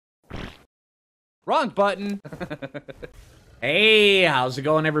Wrong button. Hey, how's it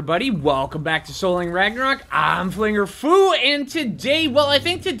going, everybody? Welcome back to Soloing Ragnarok. I'm Phlinger Phoo, and today, I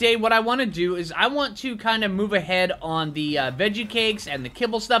think today what I want to do is I want to kind of move ahead on the veggie cakes and the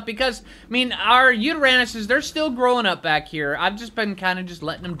kibble stuff because, I mean, our Uteranuses, they're still growing up back here. I've just been kind of just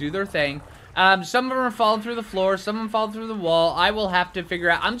letting them do their thing. Some of them are falling through the floor, some of them fall through the wall. I will have to figure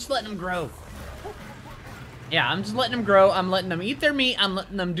out, I'm just letting them grow. Yeah, I'm just letting them grow. I'm letting them eat their meat. I'm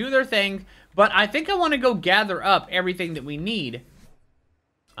letting them do their thing. But I think I want to go gather up everything that we need.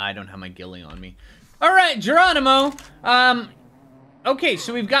 I don't have my ghillie on me. All right, Geronimo. Okay,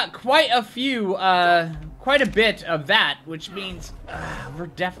 so we've got quite a bit of that, which means we're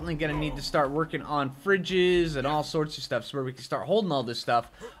definitely going to need to start working on fridges and all sorts of stuff so where we can start holding all this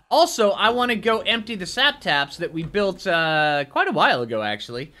stuff. Also, I want to go empty the sap taps that we built quite a while ago,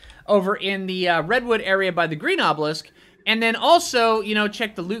 actually, over in the Redwood area by the Green Obelisk. And then also, you know,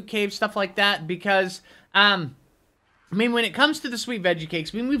 check the loot cave, stuff like that, because, I mean, when it comes to the sweet veggie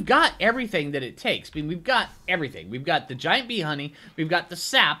cakes, I mean, we've got everything that it takes. I mean, we've got everything. We've got the giant bee honey, we've got the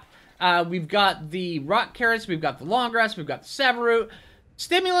sap, we've got the rock carrots, we've got the long grass, we've got the savaroot.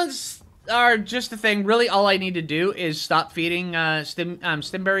 Stimulants are just a thing. Really, all I need to do is stop feeding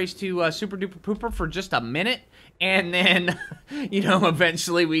stimberries to Super Duper Pooper for just a minute. And then, you know,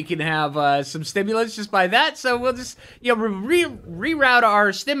 eventually we can have some stimulants just by that. So we'll just, you know, reroute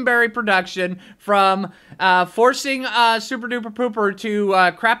our stimberry production from forcing Super Duper Pooper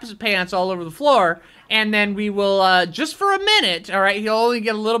to crap his pants all over the floor. And then we will, just for a minute, all right, he'll only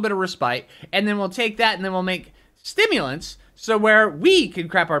get a little bit of respite. And then we'll take that and then we'll make stimulants so where we can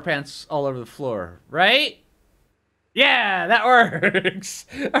crap our pants all over the floor, right? Yeah, that works.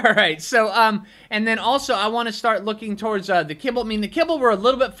 All right, so, and then also I want to start looking towards the kibble. I mean, the kibble we're a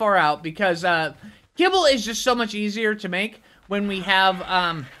little bit far out because kibble is just so much easier to make when we have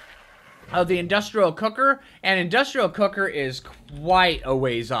the industrial cooker, and industrial cooker is quite a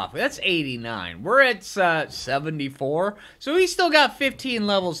ways off. That's 89. We're at 74, so we still got 15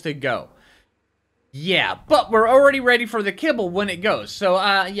 levels to go. Yeah, but we're already ready for the kibble when it goes. So,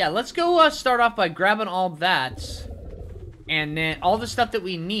 yeah, let's go start off by grabbing all that. And then all the stuff that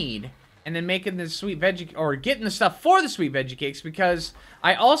we need, and then making the sweet veggie, or getting the stuff for the sweet veggie cakes, because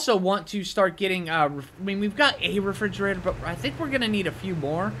I also want to start getting, I mean, we've got a refrigerator, but I think we're going to need a few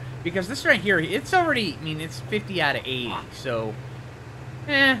more, because this right here, it's already, I mean, it's 50 out of 80, so,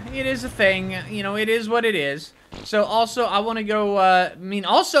 it is a thing, you know, it is what it is. So also, I want to go, I mean,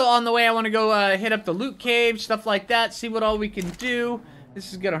 also on the way, I want to go hit up the loot cave, stuff like that, see what all we can do.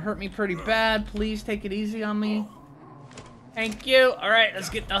 This is going to hurt me pretty bad. Please take it easy on me. Thank you. All right, let's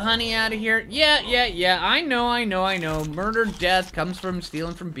get the honey out of here. Yeah. I know. Murder, death comes from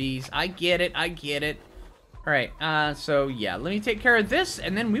stealing from bees. I get it. All right, so yeah, let me take care of this,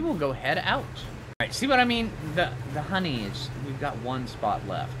 and then we will go head out. All right, see what I mean? The honey is, we've got one spot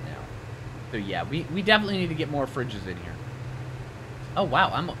left now. So yeah, we definitely need to get more fridges in here. Oh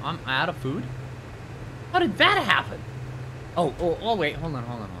wow, I'm out of food? How did that happen? Oh wait, hold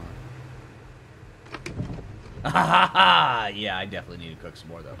on. Yeah, I definitely need to cook some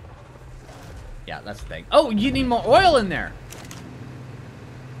more, though. Yeah, that's the thing. Oh, you need more oil in there.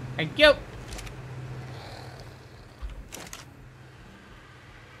 Thank you.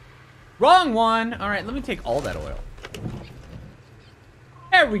 Wrong one. All right, let me take all that oil.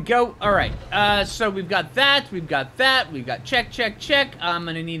 There we go. All right, so we've got that. We've got check. I'm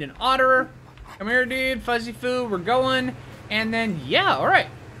going to need an otterer. Come here, dude. Fuzzy Phoo. We're going. And then, yeah, all right.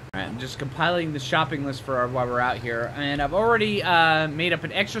 Alright, I'm just compiling the shopping list for while we're out here, and I've already made up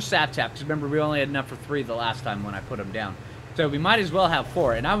an extra sap tap, because remember, we only had enough for 3 the last time when I put them down. So we might as well have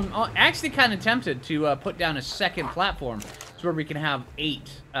 4, and I'm actually kind of tempted to put down a second platform, so where we can have 8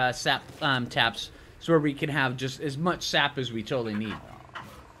 sap taps, so where we can have just as much sap as we totally need.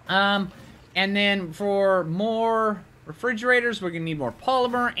 And then for more refrigerators, we're going to need more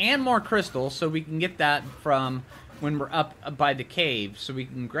polymer and more crystal, so we can get that from when we're up by the cave, so we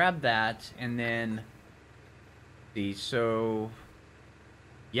can grab that, and then so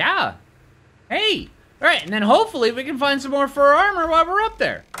yeah, hey, all right, and then hopefully we can find some more fur armor while we're up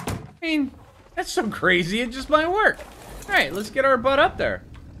there. I mean, that's so crazy, it just might work. All right, let's get our butt up there.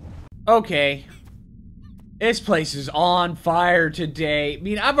 Okay, this place is on fire today. I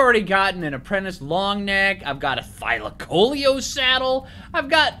mean, I've already gotten an apprentice long neck. I've got a Thylacoleo saddle. I've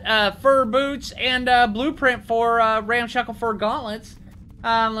got fur boots and blueprint for ramshackle fur gauntlets.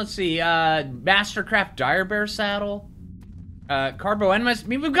 Let's see, Mastercraft dire bear saddle. Carbo Enemas. I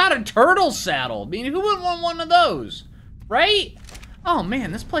mean, we've got a turtle saddle. I mean, who wouldn't want one of those, right? Oh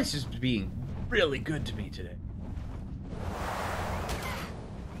man, this place is being really good to me today.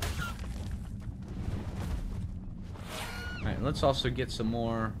 Alright, let's also get some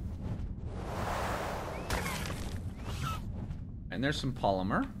more. And there's some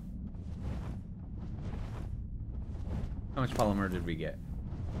polymer. How much polymer did we get?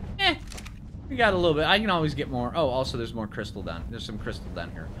 We got a little bit. I can always get more. Oh, also there's more crystal down. There's some crystal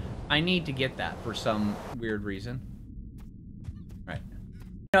down here. I need to get that for some weird reason. Right.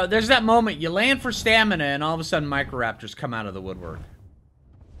 You know, there's that moment you land for stamina and all of a sudden microraptors come out of the woodwork.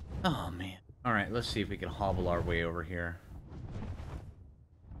 Oh, man. All right, let's see if we can hobble our way over here.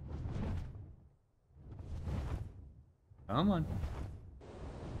 Come on.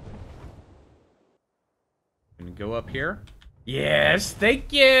 Gonna go up here. Yes,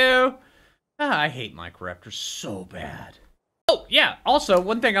 thank you. I hate microraptors so bad. Oh, yeah. Also,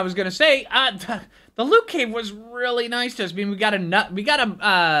 one thing I was gonna say, the loot cave was really nice to us. I mean, we got a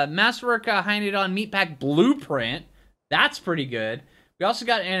Masterwork Hynodon Meatpack blueprint. That's pretty good. We also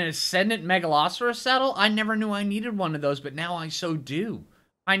got an Ascendant Megalosaurus saddle. I never knew I needed one of those, but now I so do.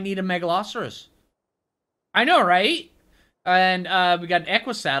 I need a Megalosaurus. I know, right? And we got an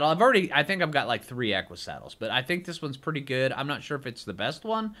Equa saddle. I think I've got like 3 Equa saddles, but I think this one's pretty good. I'm not sure if it's the best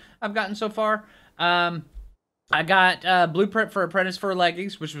one I've gotten so far. I got blueprint for apprentice fur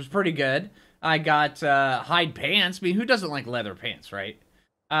leggings, which was pretty good. I got hide pants. I mean, who doesn't like leather pants, right?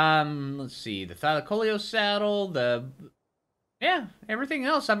 Let's see, the Thylacoleo saddle, yeah, everything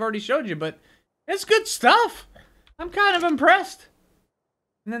else I've already showed you, but it's good stuff. I'm kind of impressed.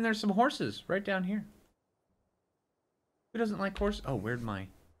 And then there's some horses right down here. Who doesn't like horses? Oh, where'd my...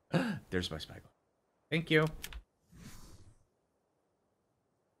 There's my spyglass. Thank you.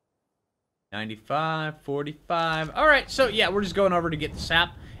 95, 45. All right, so yeah, we're just going over to get the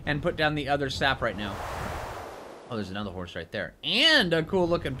sap and put down the other sap right now. Oh, there's another horse right there. And a cool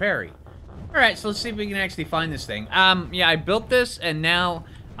looking Perry. All right, so let's see if we can actually find this thing. Yeah, I built this and now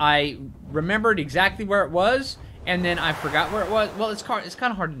I remembered exactly where it was and then I forgot where it was. Well, it's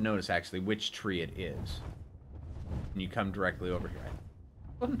kind of hard to notice actually which tree it is. And you come directly over here.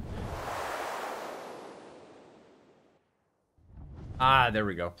 Ah, there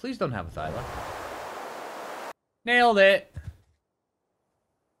we go. Please don't have a Thyla. Nailed it.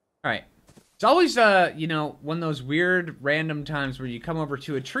 All right. It's always, you know, one of those weird random times where you come over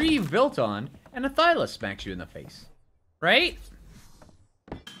to a tree you've built on and a Thyla smacks you in the face. Right?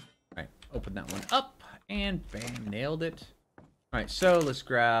 All right. Open that one up and bam, nailed it. All right, so let's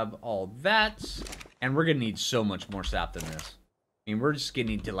grab all that. And we're going to need so much more sap than this. I mean, we're just going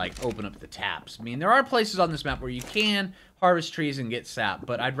to need to, like, open up the taps. I mean, there are places on this map where you can harvest trees and get sap,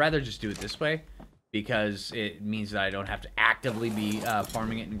 but I'd rather just do it this way because it means that I don't have to actively be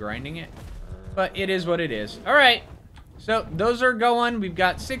farming it and grinding it. But it is what it is. All right, so those are going. We've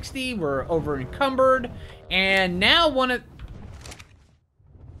got 60. We're over encumbered. And now one of...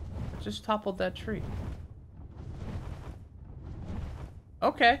 Just toppled that tree.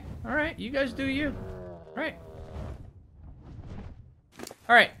 Okay, all right, you guys do you. All right.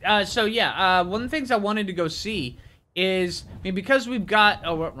 All right, so yeah, one of the things I wanted to go see is, I mean, because we've got,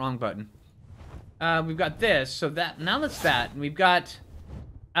 oh, wrong button. We've got this, so that, now that's that, and we've got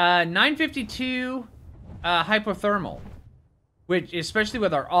 952 hypothermal, which, especially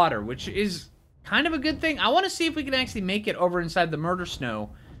with our otter, which is kind of a good thing. I want to see if we can actually make it over inside the murder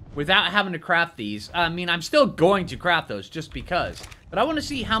snow without having to craft these. I mean, I'm still going to craft those just because. But I want to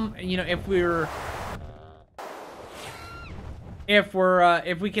see how, you know, if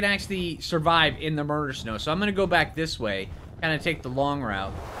we can actually survive in the murder snow. So I'm going to go back this way, kind of take the long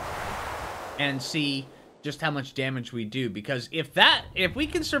route and see just how much damage we do. Because if we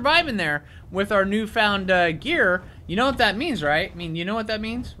can survive in there with our newfound gear, you know what that means, right? I mean, you know what that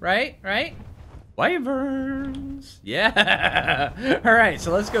means, right? Right? Wyverns. Yeah. All right,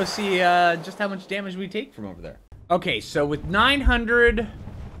 so let's go see just how much damage we take from over there. Okay, so with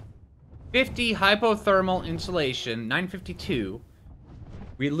 950 hypothermal insulation, 952,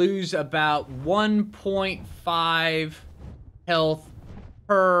 we lose about 1.5 health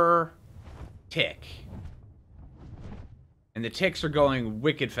per tick. And the ticks are going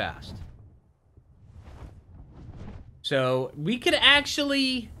wicked fast. So we could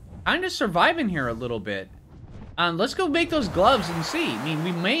actually kind of survive in here a little bit. Let's go make those gloves and see. I mean,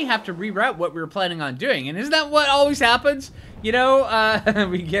 we may have to reroute what we were planning on doing. And isn't that what always happens? You know,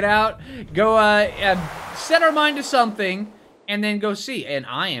 we get out, go set our mind to something, and then go see. And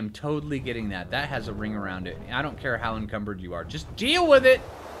I am totally getting that. That has a ring around it. I don't care how encumbered you are. Just deal with it.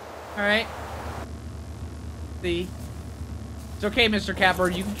 All right. See? It's okay, Mr. Capper.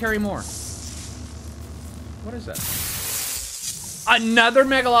 You can carry more. What is that? Another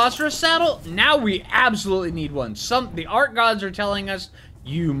Megalosaurus saddle? Now we absolutely need one. The art gods are telling us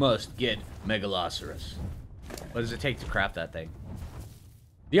you must get Megalosaurus. What does it take to craft that thing?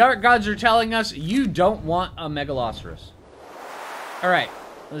 The art gods are telling us you don't want a Megalosaurus. Alright,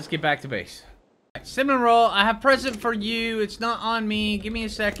 let's get back to base. Cinnamon roll, I have a present for you. It's not on me. Give me a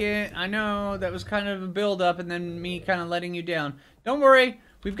second. I know that was kind of a build-up and then me kind of letting you down. Don't worry.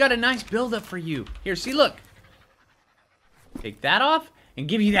 We've got a nice build-up for you. Here, see, look. Take that off and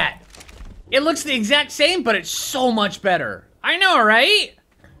give you that. It looks the exact same, but it's so much better. I know, right?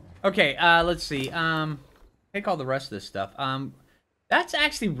 Okay, let's see. Take all the rest of this stuff. That's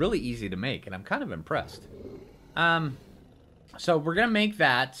actually really easy to make, and I'm kind of impressed. So we're gonna make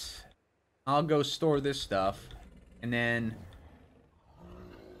that. I'll go store this stuff, and then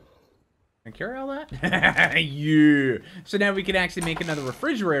can I carry all that? Yeah. So now we can actually make another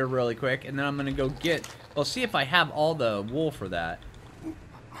refrigerator really quick, and then I'm gonna go get. Well, see if I have all the wool for that,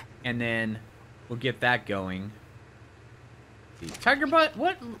 and then we'll get that going. Tiger Butt,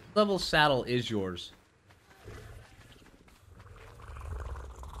 what level saddle is yours?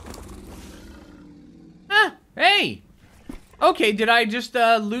 Ah, hey! Okay, did I just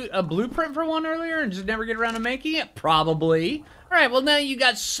loot a blueprint for one earlier and just never get around to making it? Probably. Alright, well now you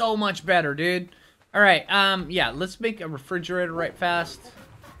got so much better, dude. Alright, yeah, let's make a refrigerator right fast.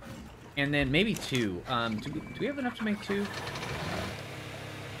 And then maybe two. Do we have enough to make two?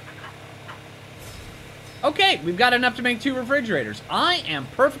 Okay, we've got enough to make two refrigerators. I am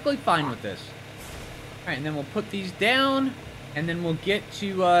perfectly fine with this. Alright, and then we'll put these down. And then we'll get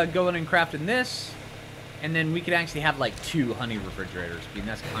to going and crafting this. And then we could actually have like 2 honey refrigerators. I mean,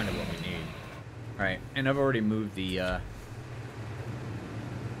 that's kind of what we need. Alright, and I've already moved the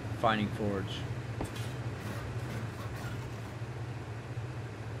Finding Forge.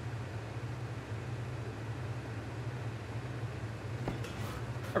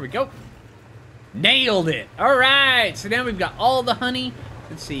 There we go. Nailed it! Alright, so now we've got all the honey.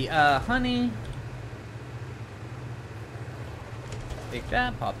 Let's see, honey. Take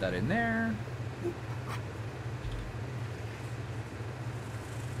that, pop that in there.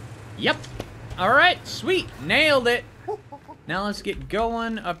 Yep. Alright, sweet. Nailed it. Now let's get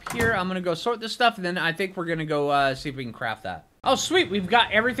going up here. I'm going to go sort this stuff, and then I think we're going to go see if we can craft that. Oh, sweet. We've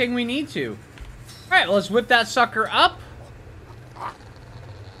got everything we need to. Alright, well, let's whip that sucker up.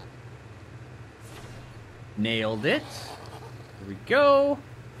 Nailed it. Here we go.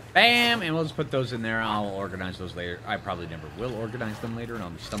 Bam. And we'll just put those in there. I'll organize those later. I probably never will organize them later, and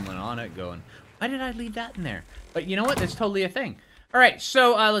I'll be stumbling on it going, why did I leave that in there? But you know what? That's totally a thing. Alright,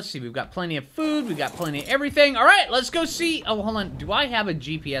 so let's see. We've got plenty of food. We've got plenty of everything. Alright, let's go see. Oh, hold on. Do I have a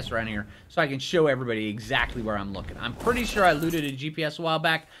GPS around here so I can show everybody exactly where I'm looking? I'm pretty sure I looted a GPS a while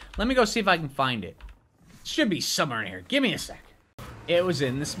back. Let me go see if I can find it. It should be somewhere in here. Give me a sec. It was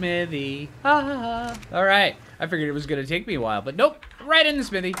in the smithy. Ha ha ha. Alright, I figured it was going to take me a while, but nope. Right in the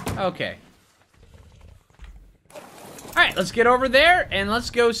smithy. Okay. Alright, let's get over there and let's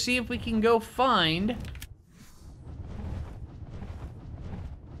go see if we can go find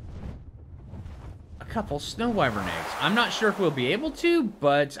couple snow wyvern eggs. I'm not sure if we'll be able to,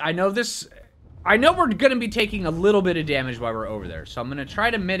 but I know we're gonna be taking a little bit of damage while we're over there, so I'm gonna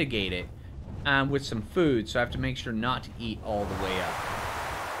try to mitigate it with some food, so I have to make sure not to eat all the way up.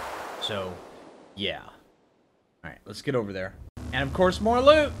 So yeah, all right, let's get over there. And of course, more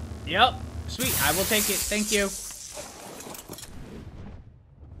loot. Yep, sweet. I will take it. Thank you.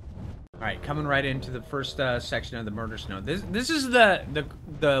 All right, coming right into the first section of the murder snow. This is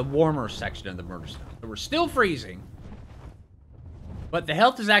the warmer section of the murder snow. So we're still freezing, but the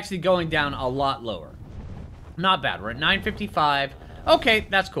health is actually going down a lot lower. Not bad. We're at 955. Okay,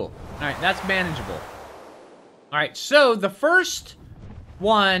 that's cool. All right, that's manageable. All right, so the first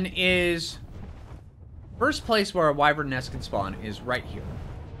one is first place where a wyvern nest can spawn is right here,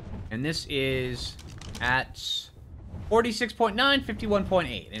 and this is at 46.9,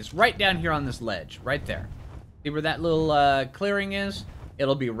 51.8. It's right down here on this ledge, right there. See where that little clearing is?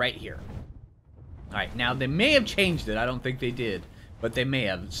 It'll be right here. All right, now they may have changed it. I don't think they did, but they may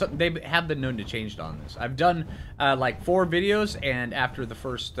have. So they have been known to change it on this. I've done like 4 videos, and after the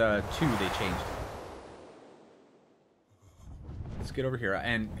first 2, they changed it. Let's get over here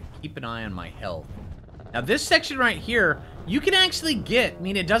and keep an eye on my health. Now this section right here, you can actually get, I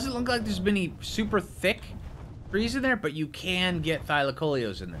mean, it doesn't look like there's any super thick trees in there, but you can get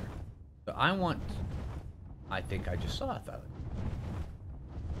thylacoleos in there. So I think I just saw a thylacoleo.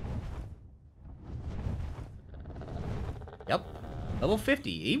 Yep, level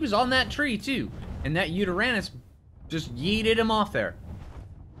 50. He was on that tree too, and that Uteranus just yeeted him off there.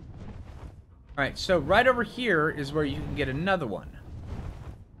 All right, so right over here is where you can get another one.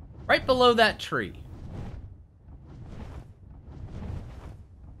 Right below that tree.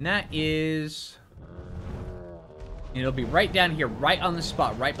 And that is And it'll be right down here, right on the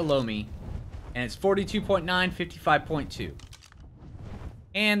spot, right below me. And it's 42.9, 55.2.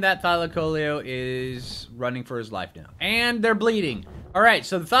 And that Thylacoleo is running for his life now. And they're bleeding. Alright,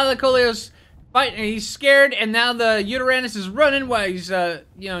 so the Thylacoleo's fighting, he's scared, and now the Uteranus is running while he's, you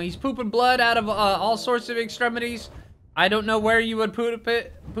know, he's pooping blood out of all sorts of extremities. I don't know where you would poop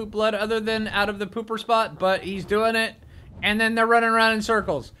blood other than out of the pooper spot, but he's doing it. And then they're running around in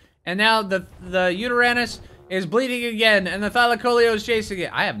circles. And now the Uteranus is bleeding again, and the Thylacoleo is chasing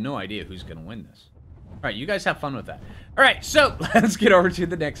it. I have no idea who's going to win this. Alright, you guys have fun with that. Alright, so let's get over to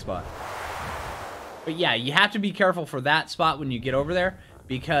the next spot. But yeah, you have to be careful for that spot when you get over there,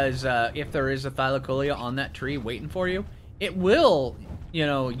 because if there is a Thylacoleo on that tree waiting for you, it will, you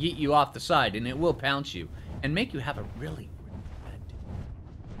know, yeet you off the side, and it will pounce you, and make you have a really bad day.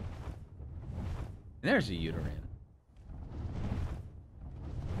 And there's a Uteran.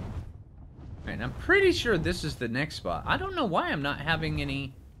 Alright, and I'm pretty sure this is the next spot. I don't know why I'm not having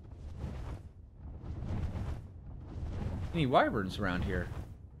any wyverns around here.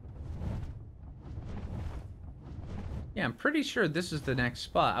 Yeah, I'm pretty sure this is the next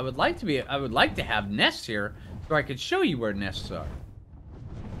spot. I would like to have nests here so I could show you where nests are.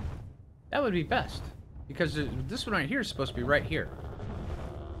 That would be best. Because this one right here is supposed to be right here.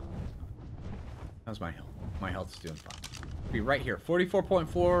 How's my health? My health is doing fine. It'll be right here. 44.4,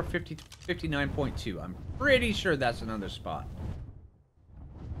 59.2. I'm pretty sure that's another spot.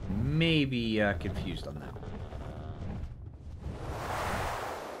 Maybe confused on that one.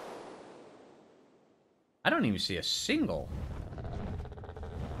 I don't even see a single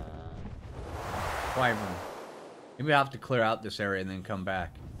wyvern. Maybe I'll have to clear out this area and then come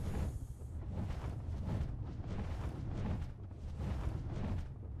back.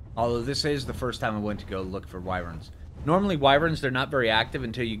 Although this is the first time I went to go look for wyverns. Normally wyverns, they're not very active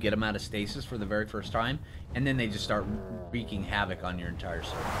until you get them out of stasis for the very first time. And then they just start wreaking havoc on your entire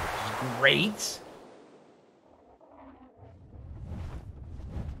server, which is great.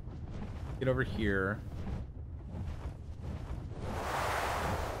 Get over here.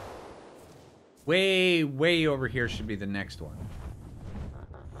 Way over here should be the next one.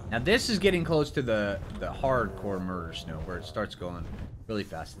 Now this is getting close to the hardcore murder snow where it starts going really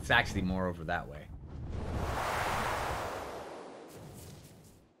fast. It's actually more over that way.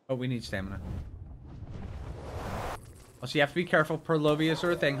 Oh, we need stamina. Oh, so you have to be careful. Perlovia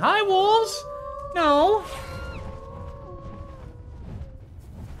sort of thing. Hi, wolves! No!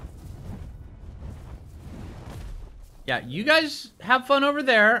 Yeah, you guys have fun over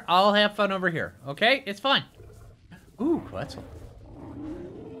there. I'll have fun over here. Okay? It's fine. Ooh, Quetzal.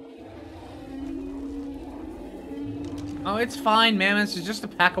 Oh, it's fine, mammoths. It's just a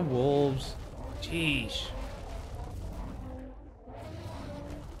pack of wolves. Jeez.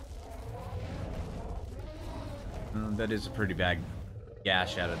 Oh, that is a pretty bad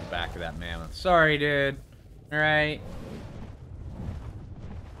gash out of the back of that mammoth. Sorry, dude. Alright.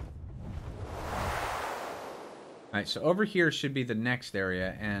 Alright, so over here should be the next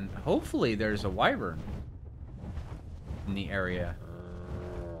area, and hopefully there's a wyvern in the area.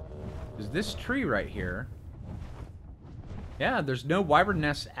 There's this tree right here. Yeah, there's no wyvern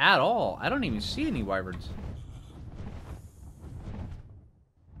nests at all. I don't even see any wyverns.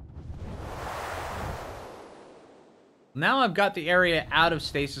 Now I've got the area out of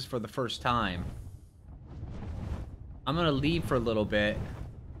stasis for the first time. I'm gonna leave for a little bit.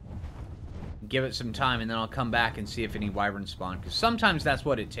 Give it some time, and then I'll come back and see if any wyverns spawn, because sometimes that's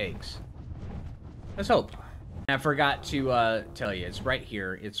what it takes. Let's hope. I forgot to tell you, it's right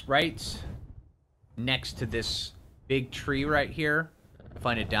here. It's right next to this big tree right here. I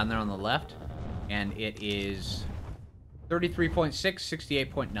find it down there on the left, and it is 33.6,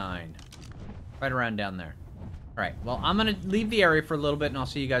 68.9. Right around down there. Alright, well, I'm gonna leave the area for a little bit, and I'll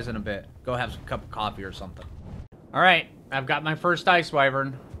see you guys in a bit. Go have some cup of coffee or something. Alright, I've got my first ice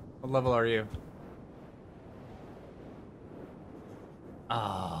wyvern. What level are you?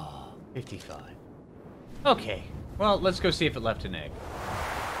 Oh, 55. Okay, well, let's go see if it left an egg.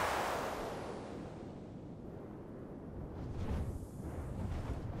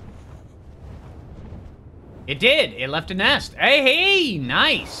 It did! It left a nest. Hey,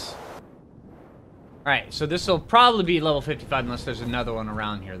 nice! Alright, so this will probably be level 55 unless there's another one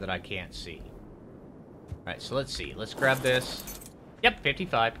around here that I can't see. Alright, so let's see. Let's grab this. Yep,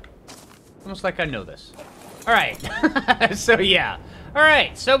 55. Almost like I know this. Alright, so yeah.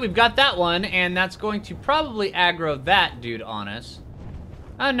 Alright, so we've got that one, and that's going to probably aggro that dude on us.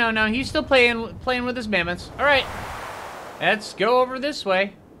 Oh, no, he's still playing with his mammoths. Alright, let's go over this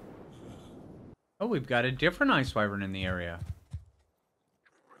way. Oh, we've got a different ice wyvern in the area.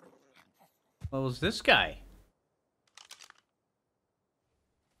 What was this guy?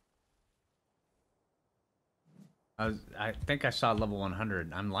 I think I saw level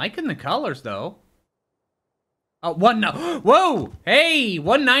 100. I'm liking the colors, though. Oh, no. Whoa! Hey,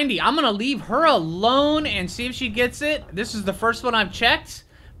 190. I'm gonna leave her alone and see if she gets it. This is the first one I've checked.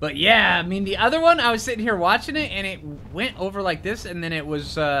 But yeah, I mean, the other one, I was sitting here watching it, and it went over like this, and then it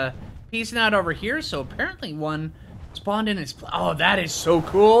was piecing out over here. So apparently one spawned in its... Oh, that is so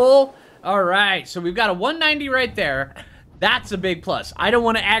cool. All right, so we've got a 190 right there. That's a big plus. I don't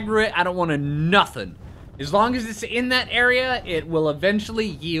want to aggro it. I don't want to nothing. As long as it's in that area, it will eventually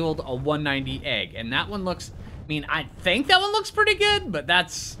yield a 190 egg. And that one looks... I mean, I think that one looks pretty good, but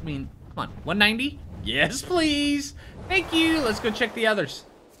that's... I mean, come on. 190? Yes, please. Thank you. Let's go check the others.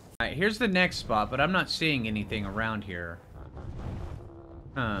 All right, here's the next spot, but I'm not seeing anything around here.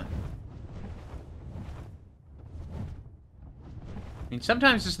 Huh. I mean,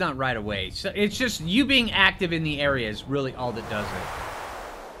 sometimes it's not right away. So it's just you being active in the area is really all that does it.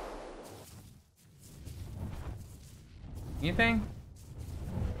 Anything?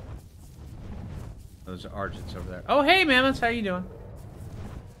 Those are Argents over there. Oh, hey, mammoths. How you doing?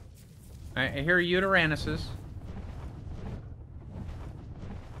 All right, I hear Uteranus's.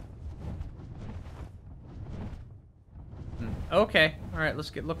 Okay. All right,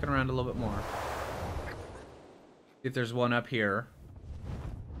 let's get looking around a little bit more. See if there's one up here.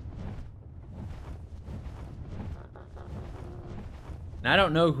 And I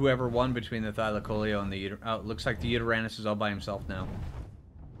don't know whoever won between the Thylacoleo and the oh, it looks like the Uteranus is all by himself now.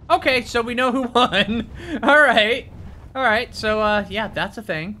 Okay, so we know who won. Alright. Alright, so, yeah, that's a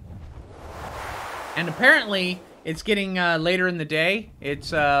thing. And apparently, it's getting later in the day.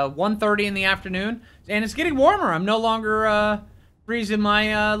 It's 1:30 in the afternoon. And it's getting warmer. I'm no longer freezing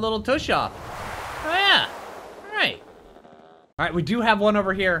my little tush off. Oh, yeah. Alright. Alright, we do have one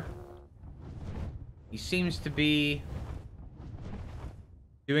over here. He seems to be...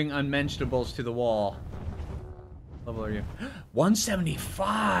 doing unmentionables to the wall. What level are you?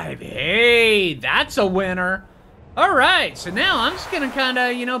 175. Hey, that's a winner. All right, so now I'm just gonna kind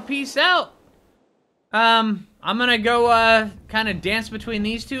of, you know, peace out. I'm gonna go kind of dance between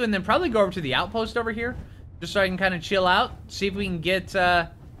these two, and then probably go over to the outpost over here, just so I can kind of chill out. See if we can get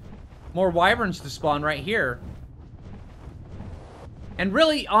more wyverns to spawn right here. And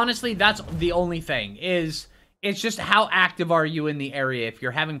really, honestly, that's the only thing is. It's just how active are you in the area. If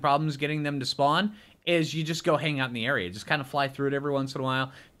you're having problems getting them to spawn, is you just go hang out in the area. Just kind of fly through it every once in a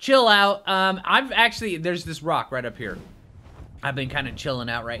while. Chill out. I've actually, there's this rock right up here. I've been kind of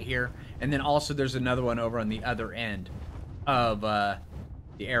chilling out right here. And then also there's another one over on the other end of the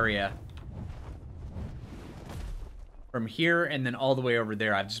area. From here and then all the way over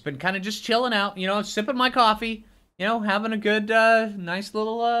there. I've just been kind of just chilling out, you know, sipping my coffee, you know, having a good, nice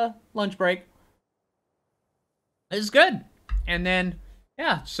little lunch break. It's good. And then,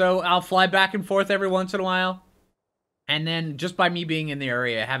 yeah, so I'll fly back and forth every once in a while. And then just by me being in the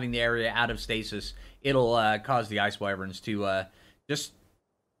area, having the area out of stasis, it'll cause the ice wyverns to just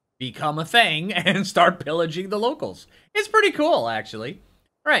become a thing and start pillaging the locals. It's pretty cool, actually.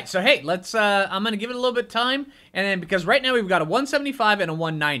 All right, so hey, let's, I'm going to give it a little bit of time. And then, because right now we've got a 175 and a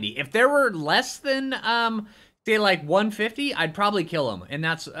 190. If there were less than, say like 150, I'd probably kill him. And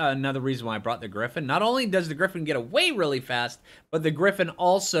that's another reason why I brought the Griffin. Not only does the Griffin get away really fast, but the Griffin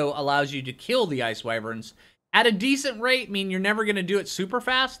also allows you to kill the ice wyverns at a decent rate. I mean, you're never going to do it super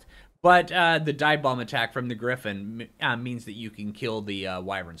fast, but the dive bomb attack from the Griffin means that you can kill the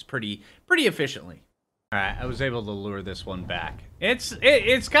wyverns pretty efficiently. All right, I was able to lure this one back. It's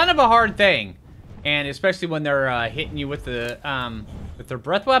kind of a hard thing, and especially when they're hitting you with the with their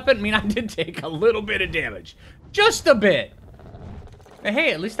breath weapon. I mean, I did take a little bit of damage. Just a bit. But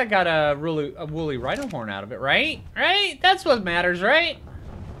hey, at least I got a woolly rhino horn out of it, right? Right? That's what matters, right?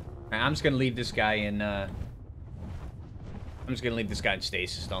 Right, I'm just gonna leave this guy in, I'm just gonna leave this guy in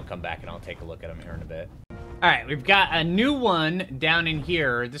stasis. Don't come back and I'll take a look at him here in a bit. Alright, we've got a new one down in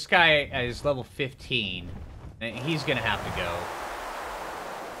here. This guy is level 15. And he's gonna have to go.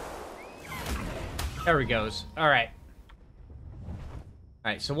 There he goes. Alright.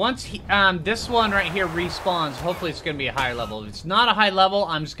 Alright, so once he, this one right here respawns, hopefully it's going to be a higher level. If it's not a high level,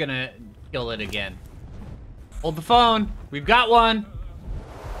 I'm just going to kill it again. Hold the phone. We've got one.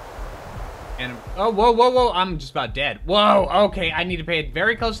 And, oh, whoa, whoa, whoa. I'm just about dead. Whoa, okay. I need to pay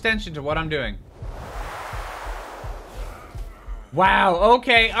very close attention to what I'm doing. Wow,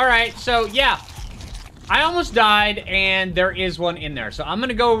 okay. Alright, so, yeah. I almost died, and there is one in there. So I'm going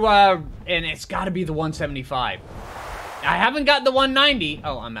to go, and it's got to be the 175. I haven't got the 190.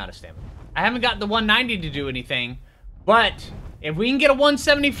 Oh, I'm out of stamina. I haven't got the 190 to do anything. But if we can get a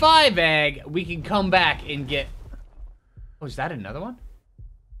 175 egg, we can come back and get... Oh, is that another one?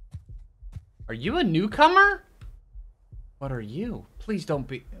 Are you a newcomer? What are you? Please don't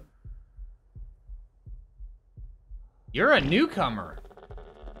be... You're a newcomer.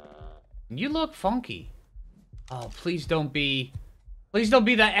 You look funky. Oh, please don't be... Please don't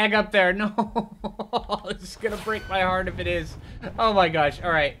be that egg up there. No. This is gonna break my heart if it is. Oh my gosh.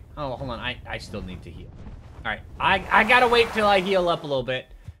 Alright. Oh, hold on. I still need to heal. Alright. I gotta wait till I heal up a little bit.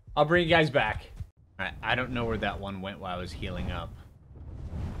 I'll bring you guys back. Alright. I don't know where that one went while I was healing up.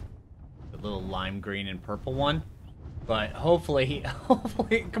 The little lime green and purple one. But hopefully,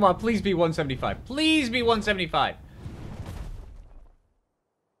 come on, please be 175. Please be 175.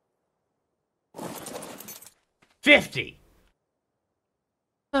 $50.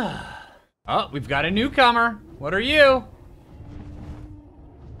 Oh, we've got a newcomer. What are you?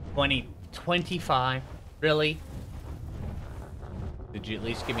 20, 25. Really? Did you at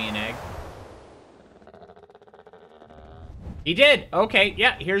least give me an egg? He did. Okay,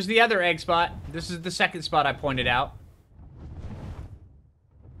 yeah, here's the other egg spot. This is the second spot I pointed out.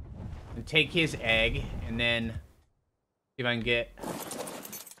 And take his egg, and then see if I can get...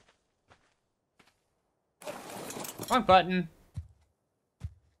 Wrong button.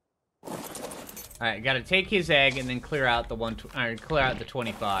 Alright, gotta take his egg and then clear out the clear out the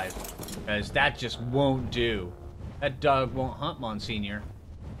 25. Because that just won't do. That dog won't hunt, Monsignor.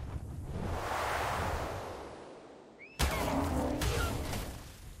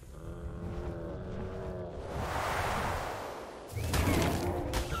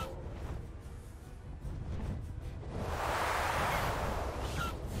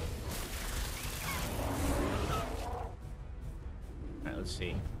 Alright, let's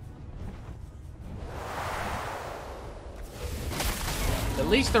see. At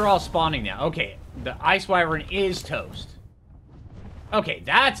least they're all spawning now. Okay, the ice wyvern is toast. Okay,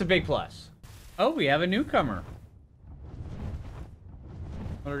 that's a big plus. Oh, we have a newcomer.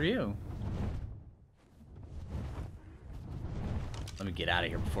 What are you? Let me get out of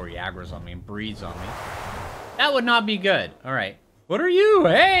here before he aggro's on me and breathes on me. That would not be good. All right. What are you?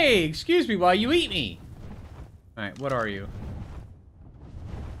 Hey, excuse me while you eat me. All right, what are you?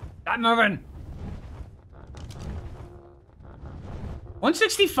 Stop moving.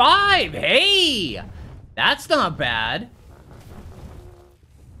 165! Hey! That's not bad.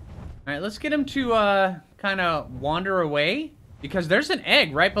 Alright, let's get him to, kind of wander away. Because there's an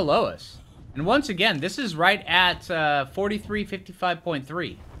egg right below us. And once again, this is right at,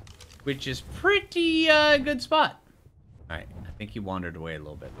 4355.3. Which is pretty, good spot. Alright, I think he wandered away a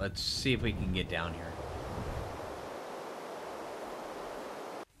little bit. Let's see if we can get down here.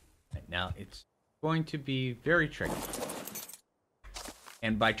 Right, now, it's going to be very tricky.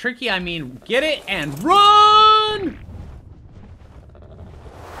 And by tricky, I mean get it and run!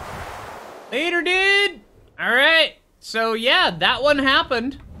 Later, dude! Alright, so yeah, that one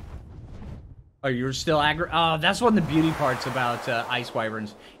happened. Oh, you're still aggro? Oh, that's one of the beauty parts about ice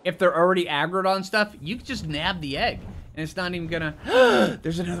wyverns. If they're already aggroed on stuff, you can just nab the egg. And it's not even gonna...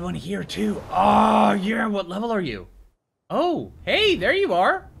 There's another one here, too. Oh, yeah, what level are you? Oh, hey, there you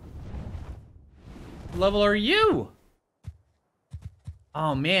are. What level are you?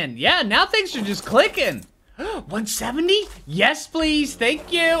 Oh, man. Yeah, now things are just clicking. 170? Yes, please.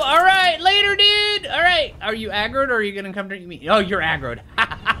 Thank you. All right. Later, dude. All right. Are you aggroed or are you going to come to me? Oh, you're aggroed.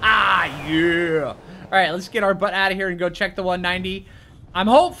 Yeah. All right. Let's get our butt out of here and go check the 190. I'm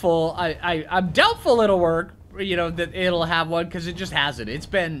hopeful. I'm doubtful it'll work, you know, that it'll have one because it just hasn't. It's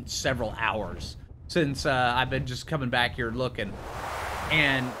been several hours since I've been just coming back here looking.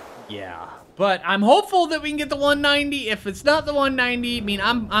 And, yeah. But I'm hopeful that we can get the 190. If it's not the 190, I mean,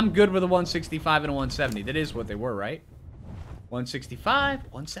 I'm good with a 165 and a 170. That is what they were, right? 165,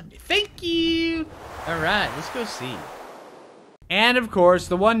 170. Thank you. All right, let's go see. And, of course,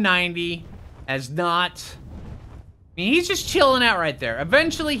 the 190 has not... I mean, he's just chilling out right there.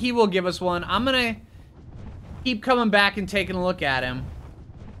 Eventually, he will give us one. I'm going to keep coming back and taking a look at him.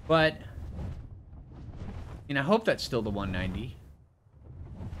 But, I mean, I hope that's still the 190.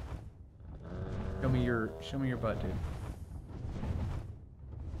 Show me your butt, dude.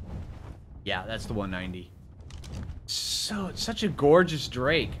 Yeah, that's the 190. So, it's such a gorgeous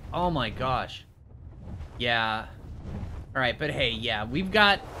drake. Oh my gosh. Yeah. All right, but hey, yeah, we've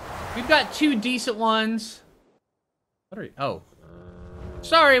got two decent ones. What are you? Oh.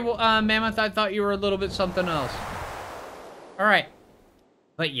 Sorry, Mammoth, I thought you were a little bit something else. All right.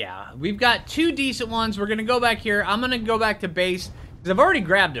 But yeah, we've got two decent ones. We're gonna go back here. I'm gonna go back to base because I've already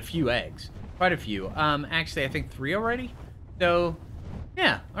grabbed a few eggs. Quite a few. Actually, I think 3 already. So,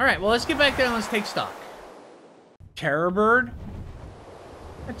 yeah. All right. Well, let's get back there and let's take stock. Terror bird?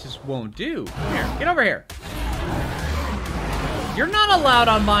 That just won't do. Come here. Get over here. You're not allowed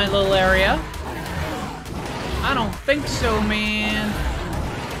on my little area. I don't think so, man.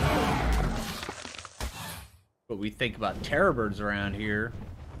 But we think about terror birds around here.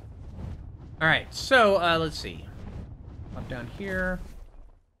 Alright, so, let's see. Up down here.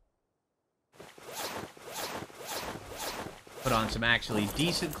 Put on some actually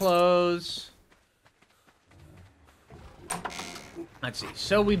decent clothes. Let's see.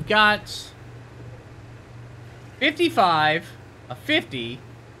 So we've got 55, a 50,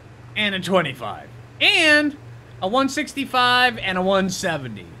 and a 25. And a 165 and a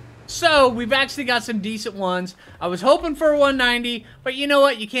 170. So we've actually got some decent ones. I was hoping for a 190, but you know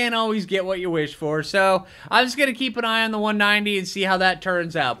what? You can't always get what you wish for. So I'm just going to keep an eye on the 190 and see how that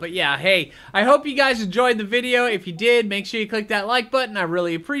turns out. But yeah, hey, I hope you guys enjoyed the video. If you did, make sure you click that like button. I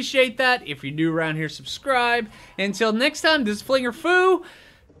really appreciate that. If you're new around here, subscribe. Until next time, this is Phlinger Phoo.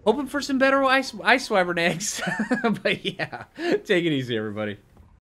 Hoping for some better ice wyvern eggs. But yeah, take it easy, everybody.